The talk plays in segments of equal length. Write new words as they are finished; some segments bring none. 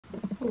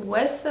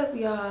What's up,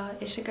 y'all?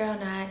 It's your girl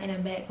Nye, and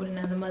I'm back with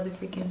another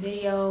motherfucking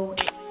video.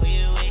 Who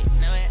you with?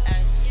 Now it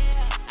us.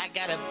 I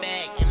got a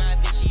bag and my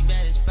bitch, she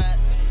bad as fuck.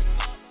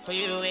 Who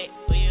you with?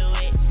 Who you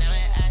with? Now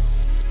it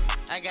us.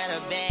 I got a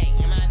bag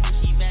and my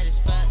bitch, she bad as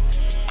fuck.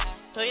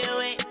 Who you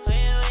with? Who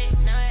you with?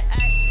 Now it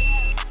us.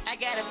 I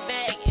got a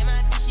bag and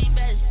my bitch, she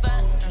bad as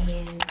fuck.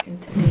 And in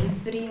today's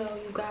video,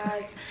 you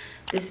guys,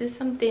 this is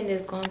something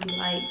that's gonna be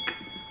like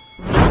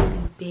really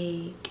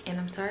big, and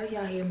I'm sorry if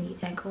y'all hear me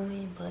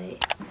echoing,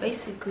 but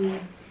basically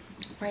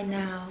right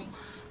now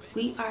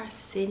we are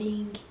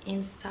sitting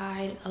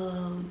inside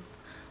of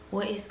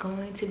what is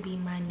going to be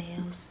my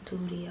nail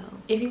studio.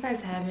 If you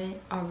guys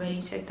haven't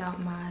already checked out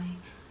my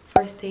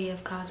first day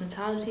of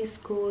cosmetology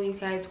school, you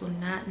guys will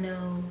not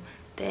know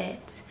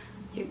that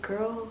your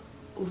girl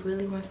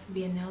really wants to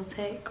be a nail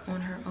tech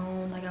on her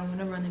own. Like, I want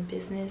to run a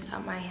business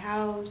at my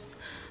house,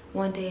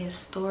 one day a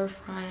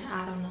storefront,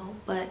 I don't know,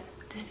 but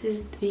this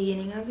is the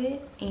beginning of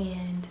it,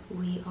 and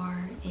we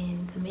are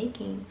in the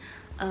making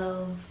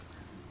of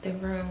the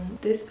room.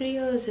 This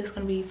video is just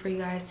going to be for you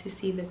guys to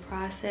see the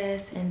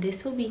process, and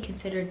this will be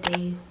considered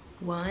day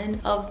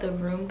one of the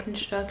room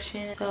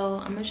construction.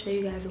 So I'm going to show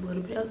you guys a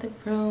little bit of the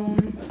room.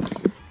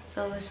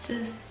 So it's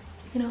just,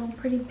 you know,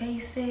 pretty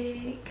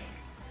basic,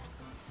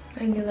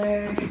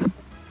 regular.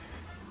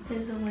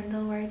 There's a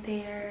window right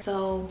there.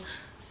 So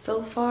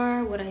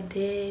far what I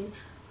did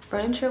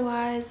furniture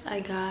wise,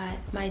 I got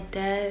my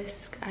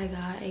desk, I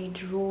got a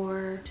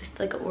drawer, just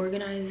like an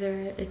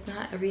organizer. It's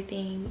not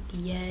everything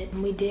yet.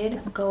 We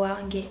did go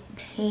out and get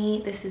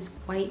paint. This is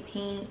white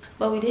paint,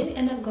 but we did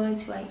end up going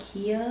to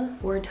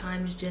ikea 4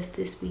 times just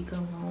this week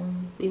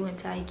alone. We went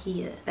to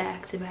ikea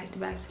back to back to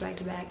back to back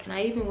to back, and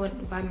I even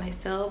went by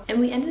myself, and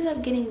we ended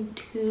up getting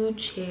 2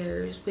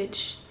 chairs,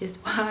 which is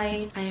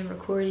why I am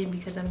recording,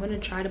 because I'm going to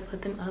try to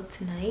put them up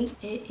tonight.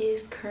 It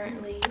is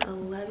currently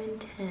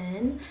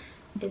 11:10.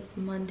 It's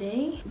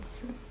Monday.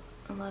 It's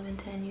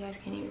 11:10. You guys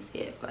can't even see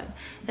it, but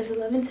it's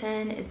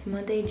 11:10. It's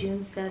Monday,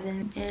 June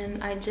 7th,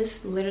 and I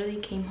just literally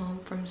came home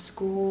from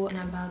school, and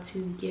I'm about to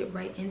get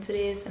right into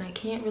this, and I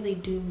can't really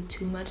do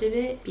too much of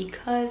it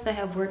because I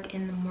have work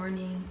in the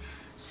morning.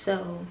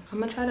 So I'm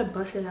gonna try to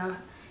bust it out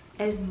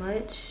as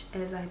much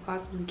as I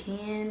possibly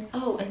can.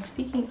 Oh, and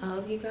speaking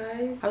of, you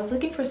guys, I was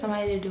looking for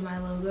somebody to do my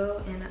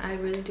logo, and I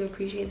really do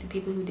appreciate the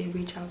people who did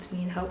reach out to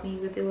me and help me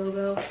with the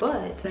logo,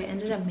 but I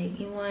ended up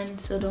making one,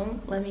 so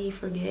don't let me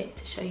forget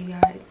to show you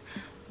guys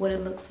what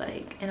it looks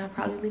like, and I'll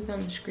probably leave it on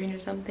the screen or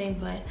something.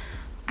 But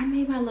I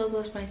made my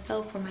logos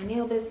myself for my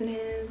nail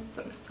business.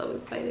 I'm so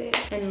excited,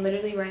 and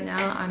literally right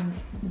now I'm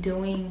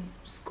doing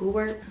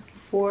schoolwork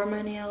for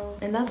my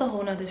nails, and that's a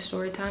whole nother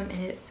story time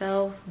in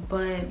itself,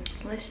 but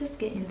let's just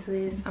get into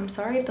this. I'm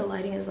sorry if the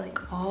lighting is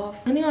like off.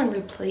 I'm planning on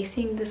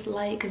replacing this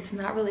light because it's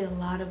not really a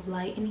lot of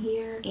light in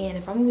here, and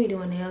if I'm gonna be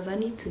doing nails, I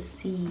need to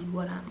see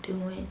what I'm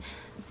doing.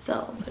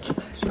 So put you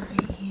guys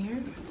right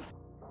here.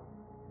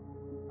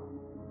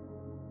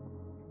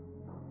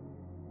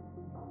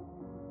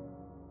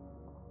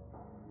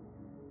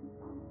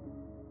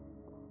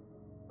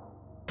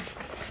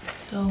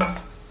 So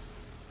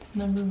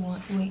number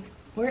 1, wait,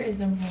 where is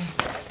number 1?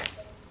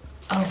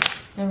 Oh,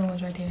 number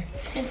 1's right here.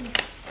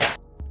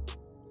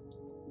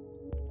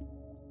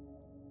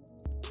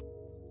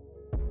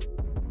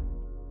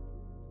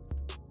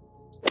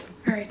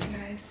 Alright, you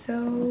guys,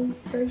 so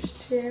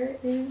first chair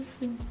is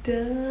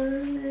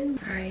done.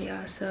 Alright,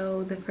 y'all,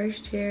 so the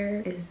first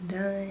chair is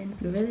done.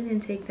 It really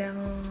didn't take that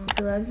long. It's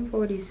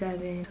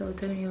 11:47, so it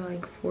took me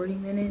like 40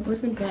 minutes. It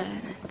wasn't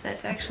bad.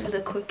 That's actually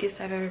the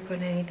quickest I've ever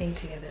put anything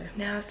together.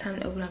 Now it's time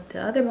to open up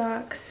the other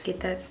box,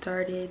 get that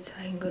started so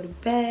I can go to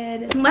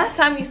bed. Last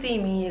time you see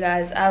me, you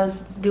guys, I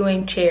was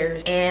doing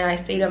chairs, and I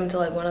stayed up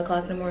until like 1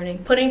 o'clock in the morning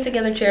putting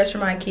together chairs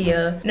from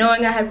ikea,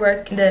 knowing I had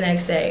work the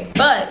next day.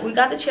 But we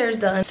got the chairs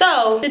done.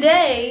 So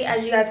today,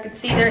 as you guys can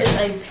see, there is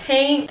a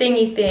paint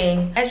thingy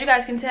thing. As you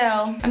guys can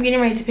tell, I'm getting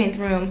ready to paint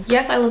the room.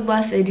 Yes, I look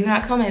busted, do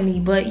not come at me,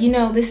 but you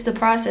know, this is the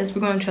process.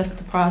 We're gonna trust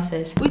the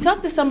process. We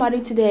talked to somebody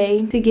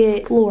today to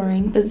get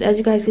flooring, because as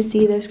you guys can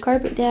see, there's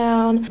carpet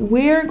down.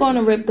 We're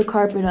gonna rip the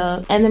carpet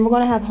up, and then we're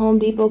gonna have Home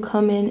Depot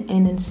come in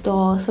and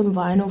install some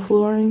vinyl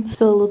flooring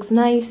so it looks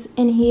nice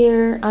in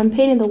here. I'm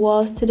painting the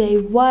walls today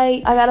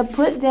white. I gotta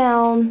put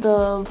down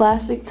the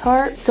plastic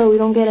tarp so we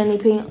don't get any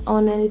paint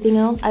on anything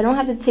else. I don't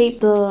have to tape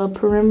the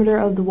perimeter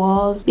of the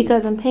walls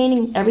because I'm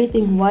painting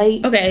everything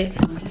white. Okay,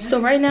 so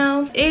right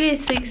now it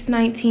is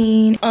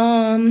 6:19.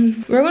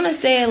 We're gonna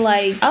say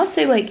like, I'll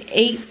say like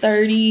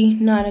 8:30,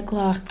 9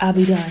 o'clock, I'll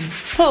be done.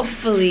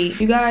 Hopefully.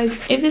 You guys,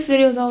 if this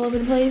video is all over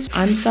the place,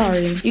 I'm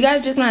sorry. You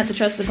guys just gonna have to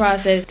trust the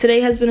process.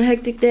 Today has been a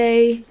hectic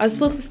day. I was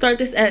supposed to start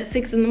this at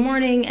 6 in the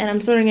morning, and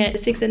I'm starting at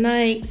 6 at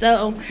night,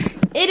 so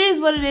it is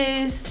what it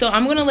is. So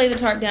I'm gonna lay the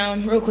tarp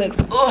down real quick.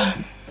 Ugh.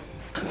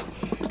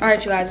 All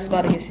right, you guys, it's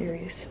about to get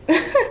serious.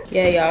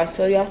 Yeah, y'all,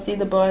 so y'all see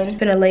the bun.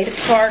 Gonna lay the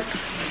tarp.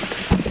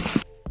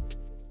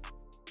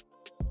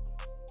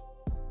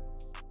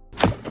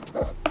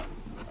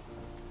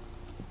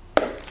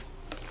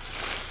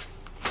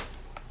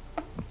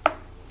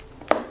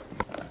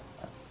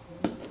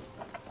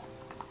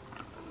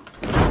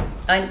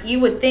 And you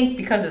would think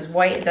because it's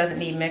white, it doesn't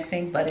need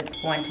mixing, but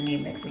it's going to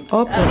need mixing.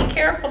 Oh, Be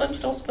careful that you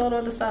don't spill it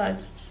on the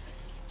sides.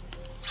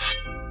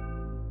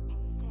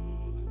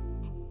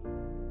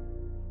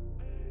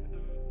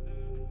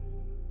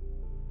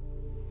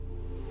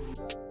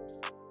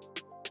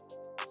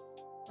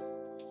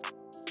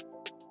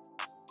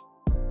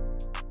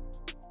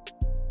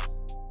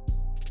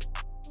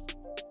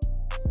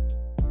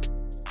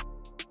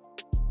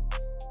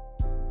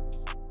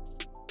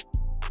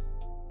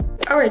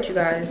 All right, you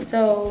guys,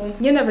 so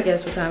you'll never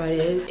guess what time it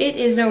is. It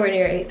is nowhere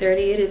near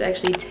 8:30. It is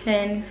actually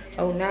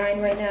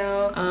 10:09 right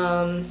now.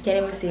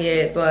 Can't even see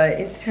it, but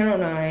it's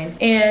 10:09.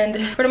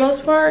 And for the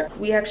most part,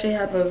 we actually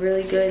have a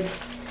really good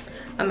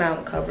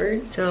amount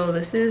covered. So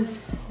this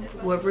is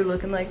what we're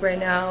looking like right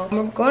now.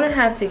 We're gonna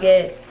have to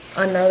get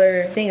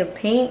another thing of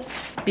paint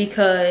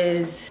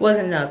because it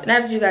wasn't enough. And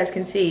as you guys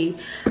can see,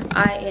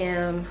 I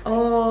am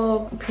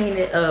all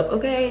painted up,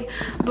 okay?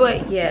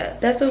 But yeah,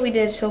 that's what we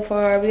did so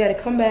far. We gotta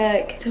come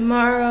back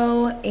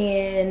tomorrow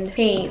and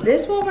paint.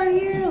 This wall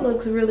right here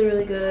looks really,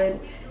 really good.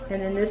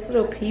 And then this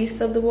little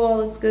piece of the wall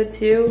looks good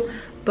too.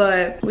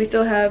 But we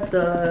still have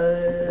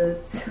the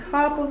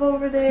top of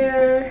over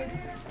there,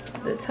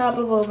 the top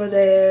of over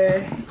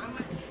there,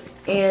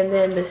 and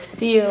then the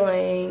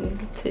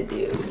ceiling to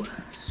do.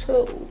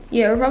 So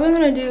yeah, we're probably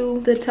gonna do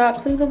the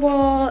tops of the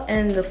wall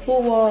and the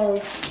full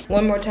walls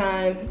one more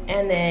time,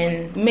 and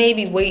then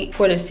maybe wait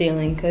for the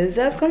ceiling because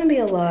that's gonna be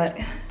a lot.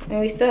 And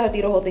we still have to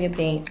do the whole thing of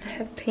paint. I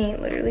have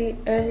paint literally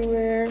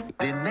everywhere.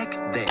 The next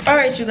day. All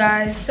right, you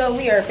guys, so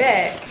we are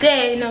back.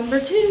 Day number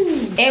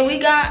 2. And we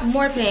got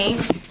more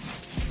paint.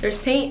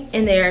 There's paint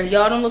in there.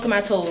 Y'all don't look at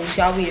my toes,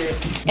 y'all weird.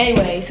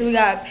 Anyway, so we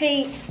got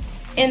paint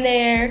in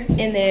there.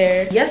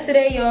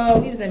 Yesterday,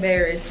 y'all, we was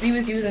embarrassed. We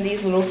was using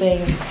these little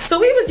things. So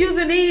we was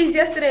using these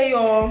yesterday,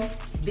 y'all,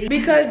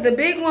 because the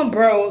big one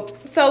broke.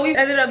 So we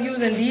ended up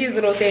using these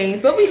little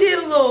things. But we did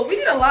a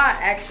lot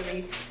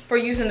actually for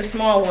using the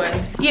small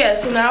ones.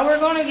 Yeah, so now we're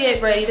gonna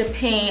get ready to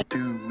paint.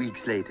 2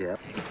 weeks later.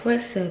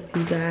 What's up,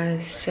 you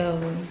guys? So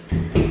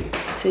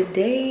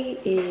today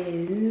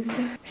is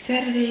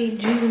Saturday,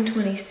 June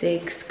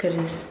 26th,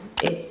 because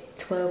it's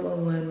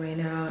 12:01 right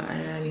now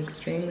and I'm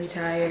extremely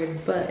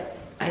tired, but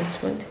I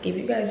just want to give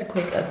you guys a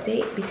quick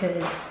update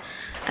because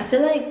I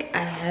feel like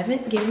I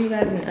haven't given you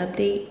guys an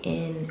update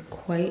in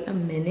quite a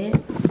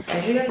minute.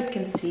 As you guys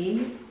can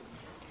see,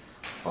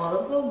 all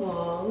of the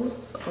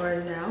walls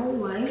are now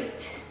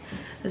white,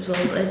 as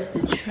well as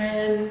the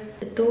trim,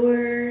 the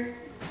door,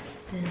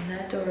 and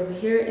that door over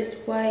here is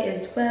white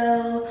as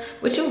well,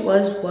 which it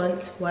was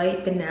once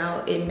white, but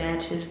now it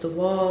matches the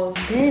walls.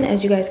 Then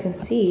as you guys can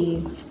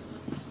see,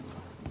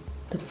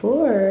 the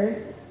floor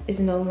is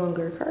no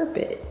longer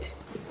carpet.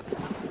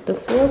 The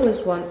floor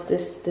was once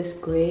this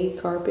gray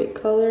carpet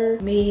color.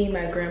 Me,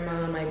 my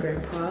grandma, and my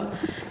grandpa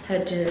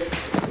had just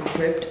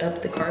ripped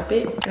up the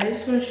carpet. And I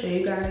just want to show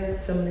you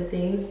guys some of the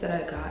things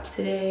that I got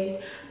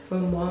today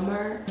from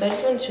Walmart. So I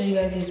just want to show you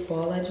guys these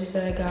wall ledges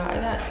that I got.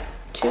 I got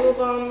 2 of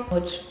them,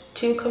 which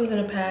 2 comes in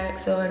a pack,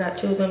 so I got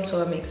 2 of them,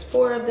 so it makes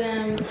 4 of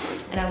them.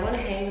 And I want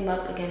to hang them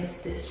up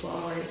against this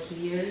wall right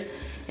here.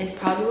 It's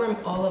probably where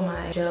all of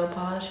my gel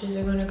polishes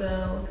are gonna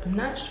go. I'm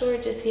not sure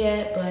just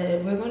yet,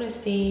 but we're gonna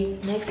see.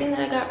 Next thing that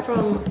I got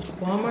from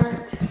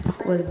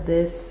Walmart was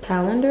this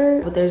calendar.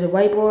 But there's a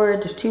whiteboard,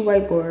 there's 2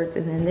 whiteboards,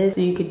 and then this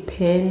so you could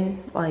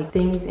pin like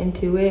things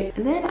into it.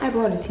 And then I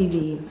bought a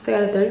TV. So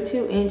I got a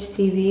 32-inch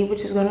TV,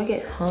 which is gonna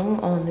get hung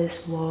on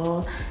this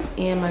wall.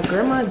 And my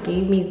grandma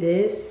gave me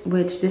this,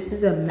 which this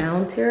is a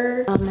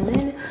mounter. And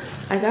then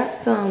I got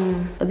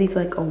some of these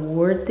like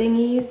award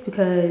thingies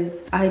because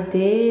I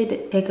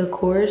did take a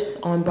course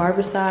on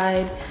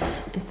barbicide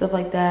and stuff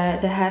like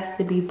that has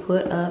to be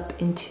put up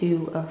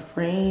into a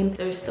frame.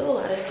 There's still a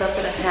lot of stuff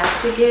that I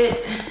have to get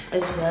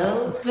as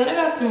well. Then I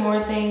got some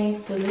more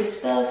things. So this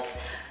stuff,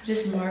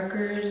 just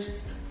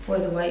markers for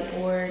the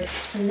whiteboard.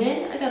 And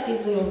then I got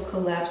these little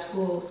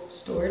collapsible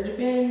storage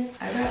bins.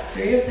 I got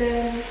 3 of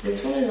them.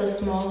 This one is a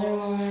smaller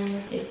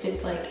one. It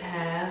fits like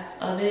half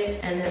of it.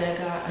 And then I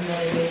got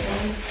another big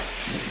one.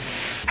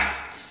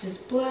 It's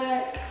just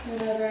black,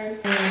 whatever.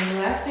 And the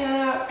last thing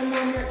I got from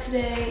Walmart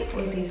today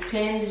was these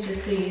pins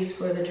just to use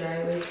for the dry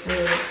erase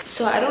board.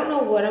 So I don't know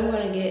what I'm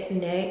gonna get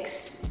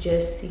next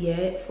just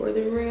yet for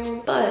the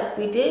room, but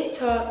we did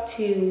talk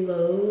to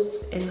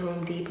Lowe's and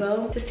Home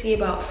Depot to see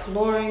about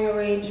flooring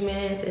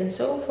arrangements, and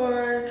so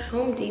far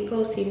Home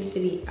Depot seems to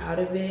be out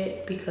of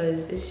it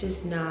because it's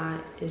just not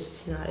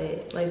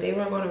it. Like, they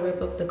weren't going to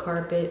rip up the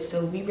carpet,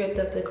 so we ripped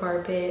up the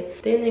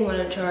carpet. Then they want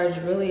to charge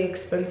really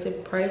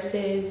expensive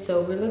prices,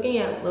 so we're looking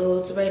at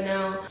Lowe's right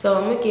now. So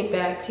I'm gonna get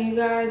back to you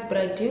guys, but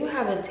I do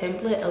have a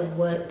template of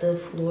what the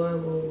floor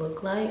will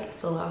look like,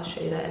 so I'll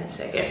show you that in a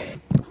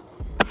second.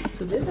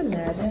 So just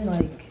imagine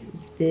like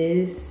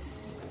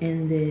this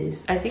and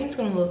this. I think it's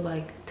gonna look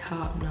like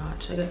top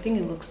notch. Like, I think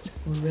it looks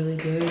really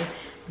good.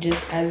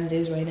 just as it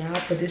is right now,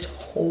 but this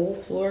whole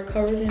floor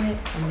covered in it,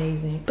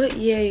 amazing. But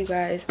yeah, you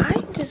guys, I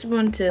just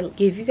wanted to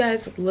give you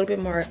guys a little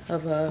bit more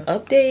of a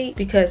update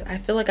because I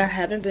feel like I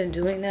haven't been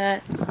doing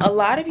that. A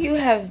lot of you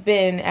have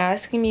been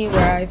asking me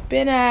where I've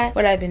been at,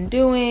 what I've been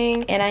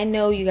doing, and I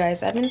know you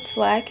guys, I've been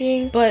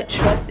slacking, but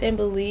trust and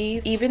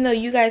believe, even though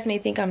you guys may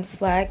think I'm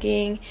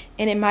slacking,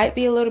 and it might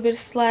be a little bit of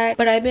slack,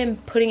 but I've been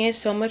putting in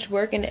so much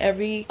work in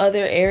every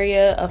other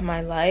area of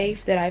my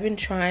life that I've been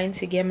trying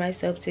to get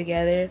myself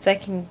together so I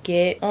can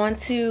get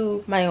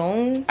onto my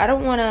own. I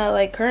don't want to,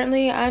 like,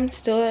 currently I'm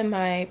still in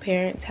my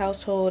parents'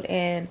 household,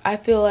 and I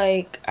feel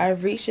like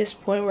I've reached this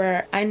point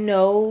where I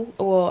know,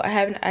 well, I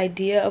have an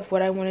idea of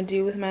what I want to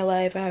do with my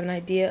life. I have an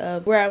idea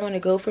of where I want to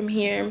go from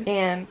here,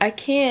 and I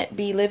can't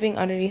be living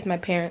underneath my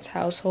parents'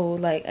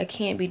 household. Like, I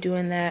can't be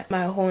doing that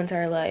my whole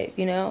entire life,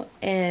 you know?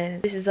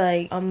 And this is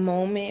like a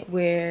moment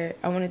where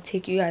I want to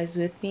take you guys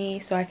with me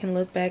so I can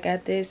look back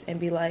at this and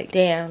be like,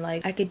 damn,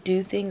 like I could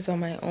do things on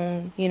my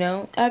own, you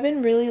know? I've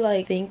been really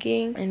like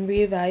thinking and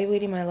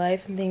reevaluating my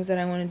life and things that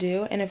I want to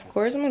do, and of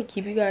course I'm going to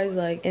keep you guys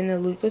like in the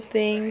loop of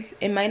things.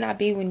 It might not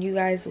be when you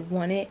guys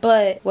want it,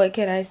 but what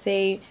can I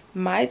say?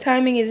 My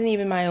timing isn't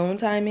even my own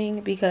timing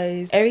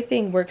because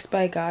everything works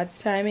by God's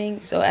timing.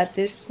 So at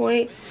this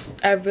point,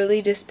 I've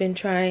really just been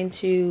trying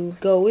to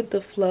go with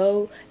the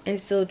flow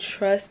and still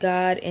trust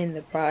God in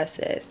the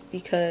process,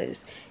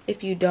 because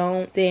if you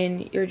don't,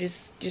 then you're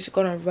just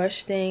gonna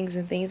rush things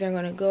and things aren't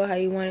gonna go how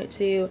you want it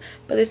to.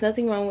 But there's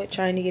nothing wrong with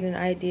trying to get an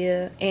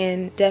idea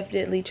and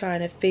definitely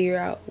trying to figure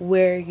out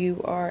where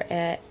you are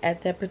at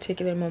that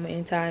particular moment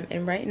in time.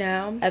 And right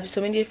now I have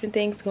so many different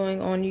things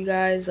going on, you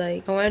guys.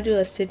 Like, I want to do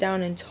a sit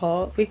down and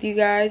talk with you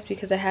guys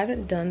because I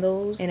haven't done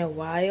those in a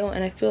while,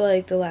 and I feel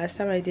like the last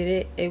time I did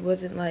it, it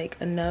wasn't like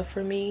enough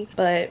for me.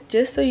 But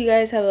just so you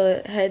guys have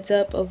a heads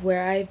up of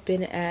where I've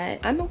been at,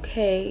 I'm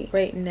okay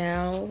right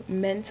now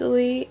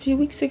mentally. A few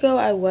weeks ago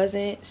I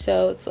wasn't,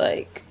 so it's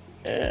like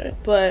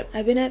but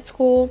I've been at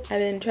school, I've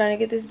been trying to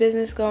get this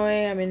business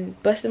going, I've been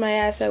busting my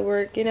ass at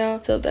work, you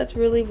know? So that's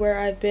really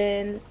where I've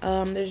been.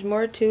 There's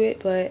more to it,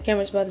 but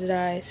camera's about to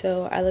die.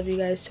 So I love you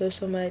guys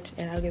so much,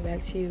 and I'll get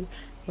back to you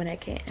when I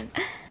can.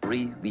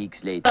 3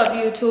 weeks later. What's up,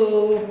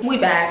 YouTube? We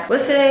back.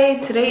 What's today?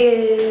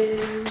 Today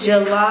is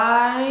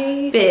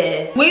July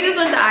 5th. We just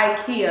went to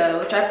Ikea,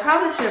 which I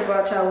probably should have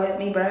brought y'all with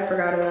me, but I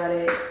forgot about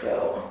it.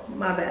 So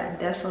my bad,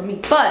 that's on me.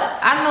 But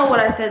I don't know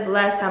what I said the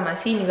last time I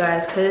seen you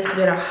guys because it's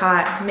been a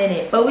hot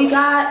minute. But we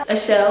got a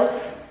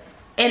shelf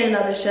and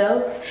another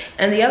shelf,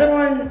 and the other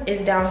one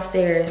is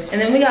downstairs.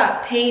 And then we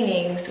got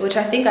paintings, which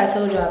I think I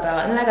told y'all about.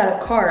 And then I got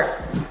a cart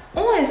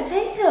on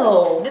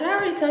sale. Did I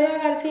already tell you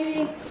I got a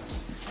TV?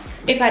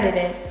 If I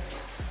didn't,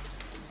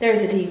 there's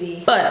a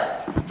TV.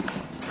 But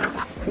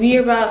we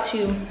are about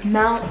to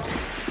mount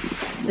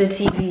the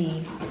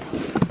TV.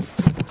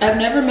 I've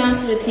never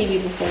mounted a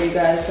TV before, you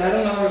guys, so I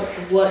don't know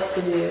what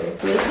to do.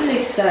 This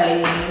is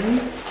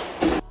exciting.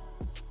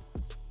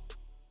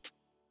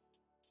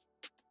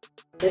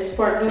 This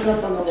part goes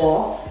up on the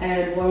wall,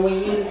 and when we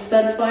use a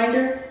stud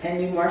finder and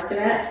you mark it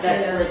at,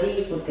 that's where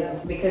these would go.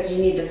 Because you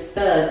need the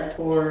stud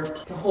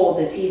to hold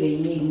the TV,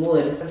 you need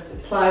wood. Because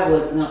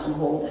plywood's not gonna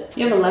hold it.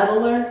 You have a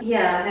leveler?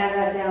 Yeah, I have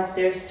that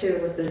downstairs too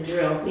with the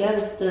drill. We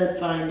have a stud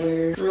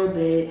finder, drill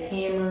bit,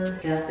 hammer,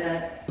 Got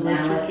that.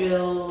 electric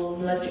drill's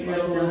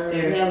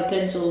downstairs. We have a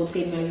pencil,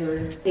 tape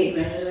measure, Tape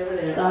measures over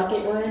there.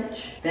 socket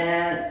wrench.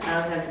 That,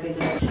 I'll have to be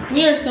done.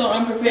 We are so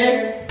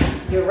unprepared.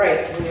 You're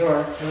right, you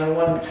are, because I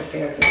wasn't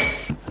prepared for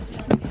this.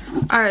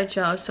 Alright,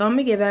 y'all, so I'm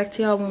gonna get back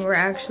to y'all when we're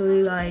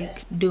actually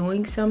like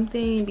doing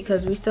something,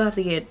 because we still have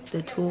to get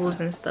the tools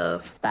and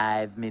stuff.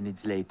 5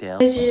 minutes later.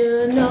 Cause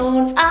you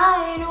know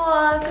I'd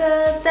walk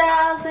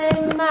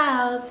 1,000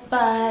 miles if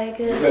I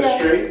could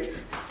just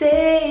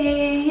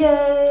see you.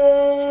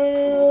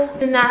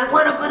 And I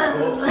wanna put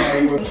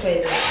a which way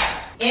is it?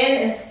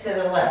 In is to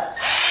the left.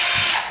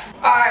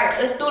 Alright,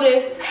 let's do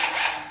this.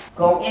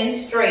 Go in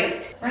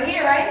straight. Right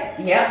here, right?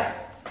 Yep.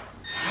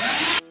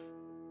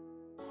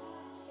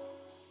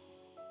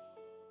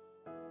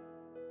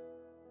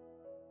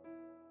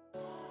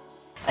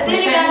 I did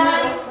it,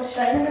 guys.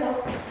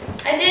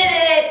 I did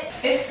it.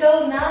 It's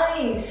so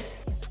nice.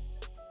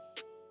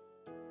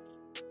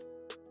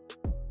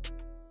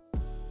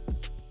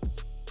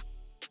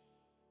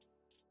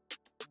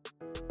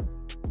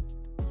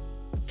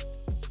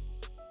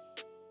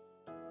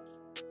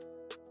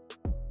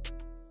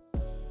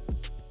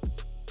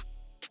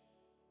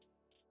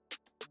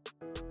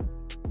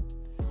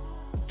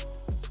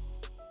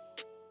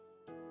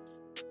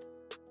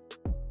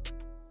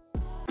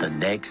 The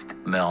next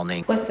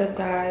morning. What's up,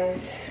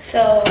 guys?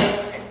 So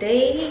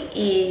today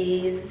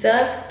is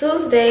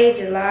Tuesday,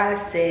 July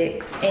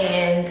 6th,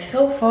 and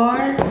so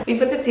far we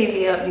put the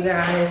TV up, you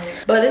guys,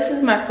 but this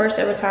is my first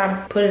ever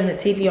time putting the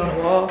TV on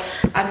the wall.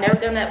 I've never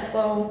done that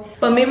before,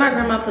 but me and my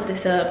grandma put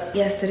this up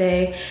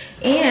yesterday,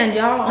 and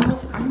y'all,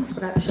 I almost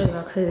forgot to show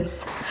y'all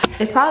because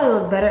it probably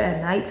look better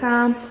at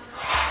nighttime,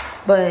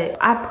 but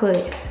I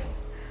put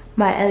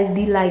my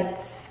LED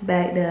lights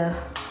back there.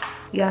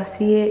 Y'all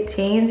see it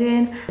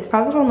changing? It's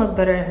probably gonna look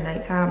better at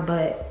nighttime,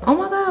 but oh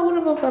my God, one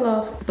of them fell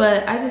off.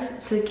 But I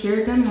just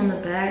secured them on the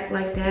back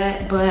like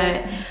that,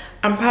 but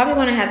I'm probably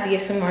gonna have to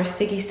get some more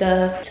sticky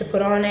stuff to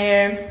put on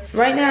there.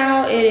 Right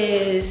now it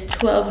is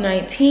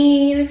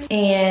 12:19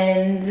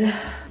 and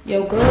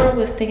your girl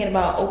was thinking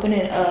about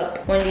opening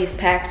up one of these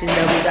packages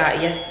that we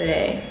got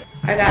yesterday.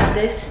 I got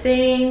this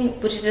thing,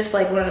 which is just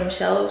like one of them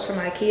shelves from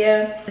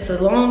Ikea. It's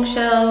a long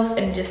shelf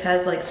and it just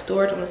has like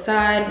storage on the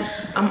side.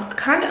 I'm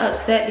kind of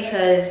upset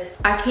because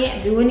I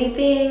can't do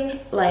anything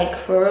like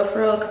for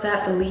real, because I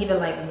have to leave at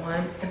like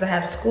 1 because I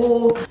have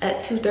school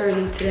at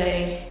 2:30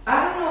 today.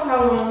 I don't know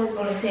how long this is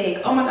gonna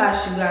take. Oh my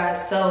gosh, you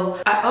guys. So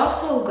I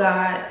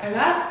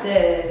got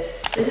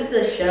this. This is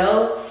a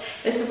shelf.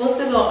 It's supposed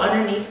to go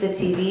underneath the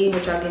TV,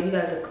 which I'll give you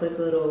guys a quick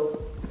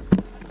little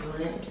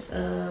glimpse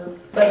of.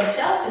 But the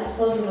shelf is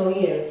supposed to go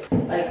here,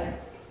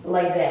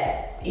 like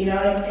that. You know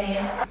what I'm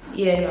saying?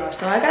 Yeah, y'all.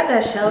 So I got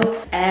that shelf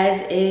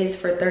as is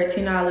for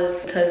 $13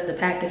 because the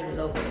package was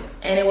open.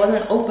 And it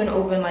wasn't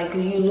open like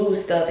you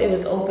lose stuff. It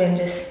was open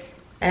just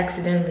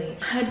accidentally.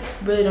 I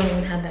really don't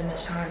even have that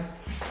much time.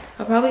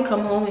 I'll probably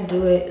come home and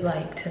do it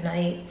like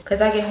tonight because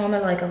I get home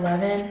at like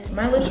 11.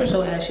 My lips are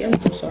so ashy. I'm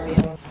so sorry,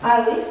 y'all. I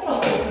at least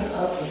want to open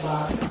up the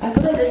box. I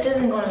feel like this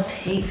isn't going to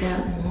take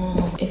that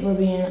long, if we're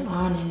being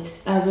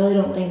honest. I really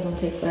don't think it's going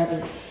to take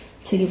forever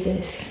to get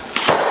this.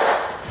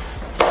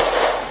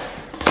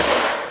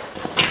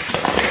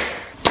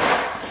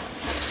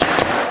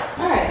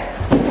 Alright,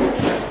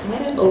 I'm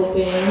going to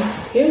open.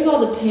 Here's all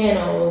the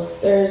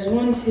panels. There's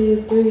 1,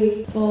 2,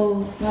 3,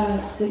 4,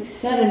 5, 6,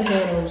 7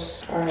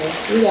 panels. Alright,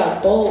 so we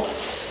got bolts,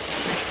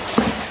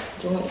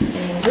 joints,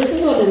 and this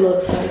is what it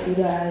looks like, you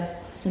guys.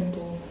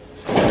 Simple.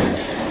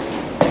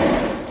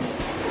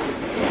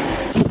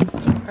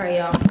 Alright,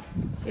 y'all.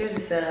 Here's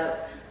the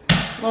setup.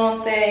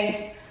 Long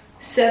thing,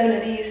 7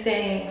 of these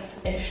things,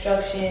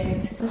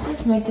 instructions. Let's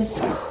just make this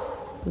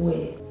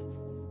quick.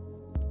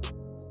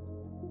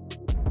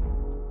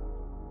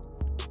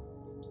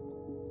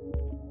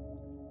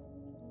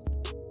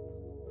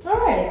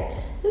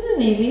 Alright, this is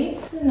easy.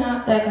 This is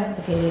not that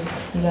complicated,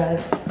 you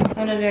guys. I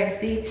don't know if you can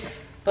see,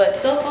 but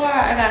so far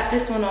I got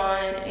this one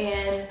on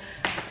and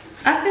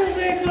I feel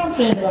very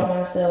confident about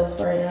myself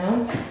right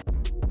now.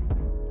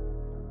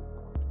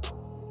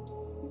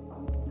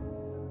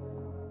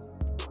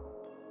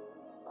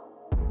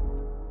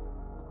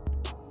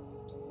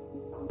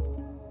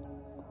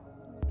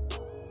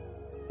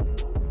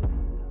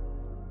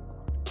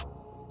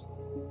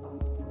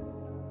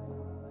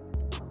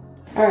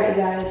 Alright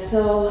guys,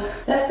 so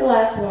that's the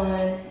last one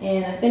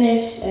and I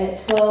finished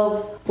at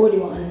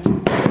 12:41.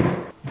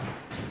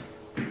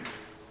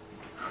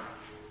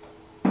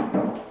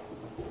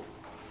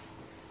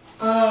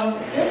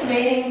 Still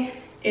debating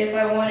if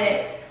I want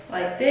it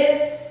like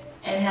this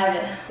and have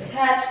it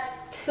attached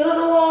to the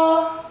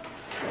wall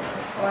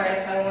or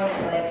if I want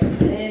it like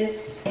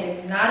this and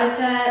it's not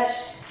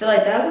attached. I feel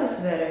like that looks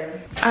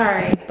better.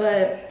 Alright,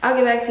 but I'll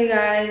get back to you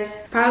guys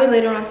probably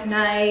later on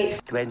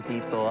tonight.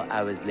 24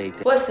 hours later.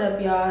 What's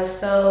up, y'all?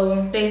 So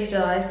today's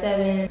July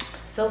 7th.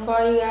 So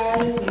far, you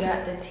guys, we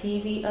got the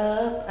TV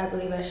up. I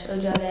believe I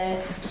showed y'all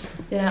that.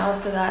 Then I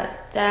also got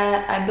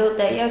that. I built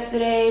that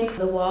yesterday.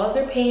 The walls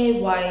are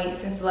painted white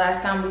since the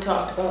last time we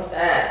talked about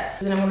that.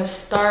 Then I'm gonna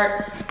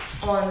start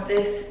on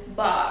this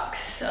box.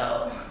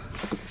 So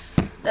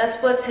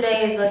that's what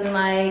today is looking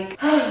like.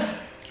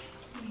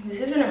 This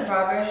has been a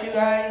progress, you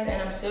guys,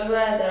 and I'm so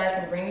glad that I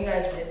can bring you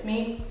guys with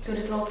me through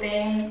this whole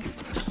thing.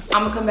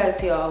 I'm gonna come back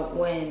to y'all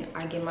when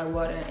I get my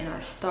water and I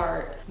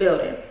start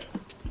building.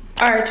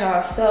 All right,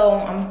 y'all, so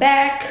I'm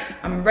back,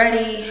 I'm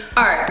ready.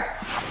 All right,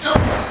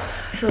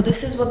 so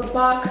this is what the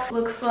box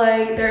looks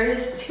like. There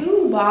is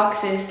 2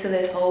 boxes to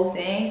this whole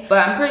thing,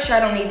 but I'm pretty sure I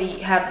don't need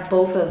to have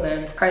both of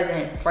them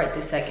present right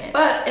this second.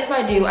 But if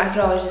I do, I could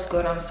always just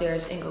go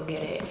downstairs and go get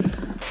it.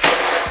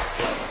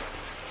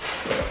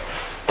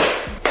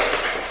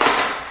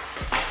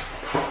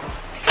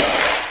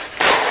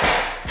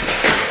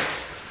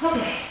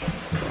 Okay.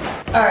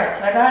 All right,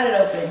 so I got it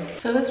open.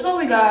 So this is what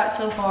we got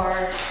so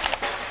far.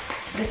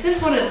 This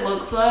is what it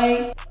looks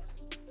like.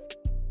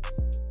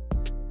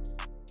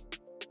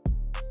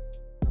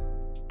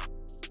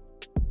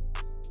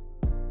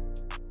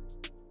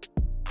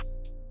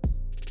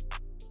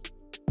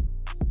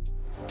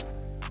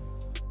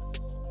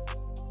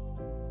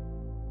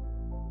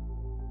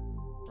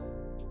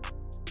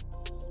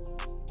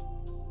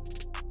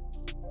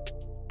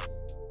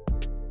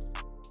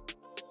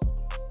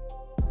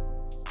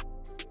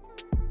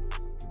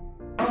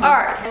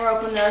 Alright, we're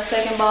opening our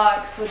second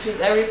box, which is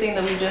everything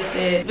that we just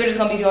did. We're just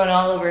gonna be doing it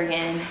all over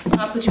again.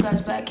 I'll put you guys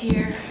back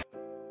here.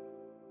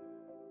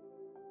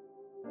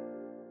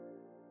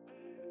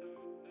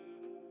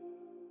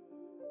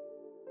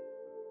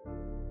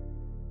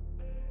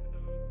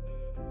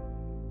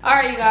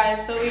 Alright, you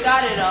guys, so we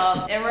got it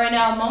up. And right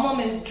now, my mom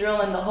is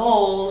drilling the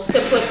holes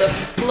to put the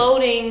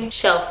floating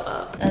shelf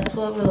up. That's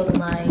what we're looking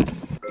like.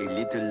 A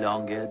little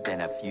longer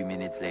than a few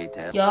minutes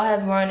later. Y'all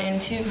have run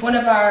into one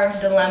of our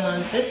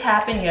dilemmas. This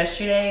happened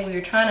yesterday. We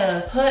were trying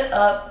to put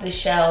up the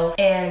shelf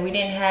and we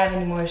didn't have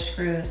any more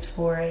screws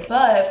for it.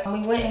 But we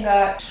went and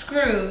got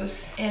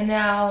screws and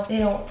now they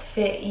don't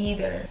fit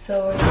either.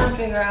 So we're trying to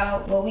figure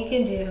out what we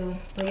can do.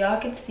 But y'all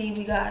can see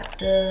we got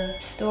the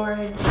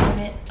storage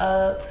unit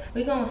up.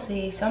 We gonna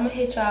see. So I'm gonna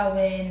hit y'all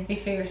when we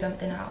figure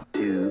something out.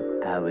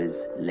 2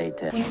 hours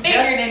later. We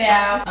figured it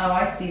out. Oh,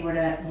 I see where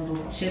that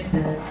little chip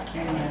is.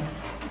 Anyway.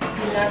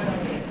 He's not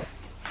gonna get it.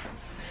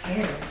 I'm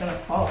scared it's gonna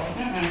fall.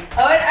 Mm-mm.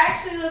 Oh, it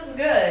actually looks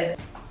good.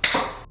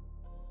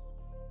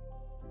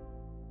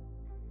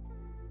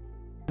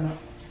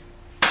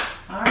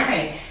 All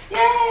right.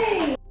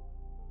 Yay!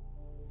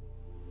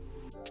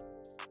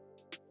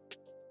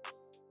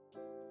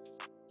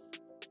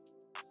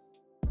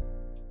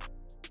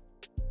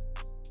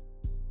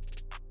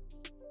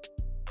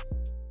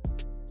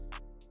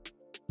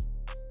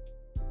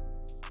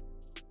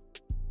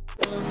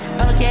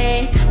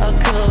 Okay, oh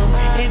cool,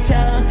 in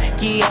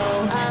Tokyo,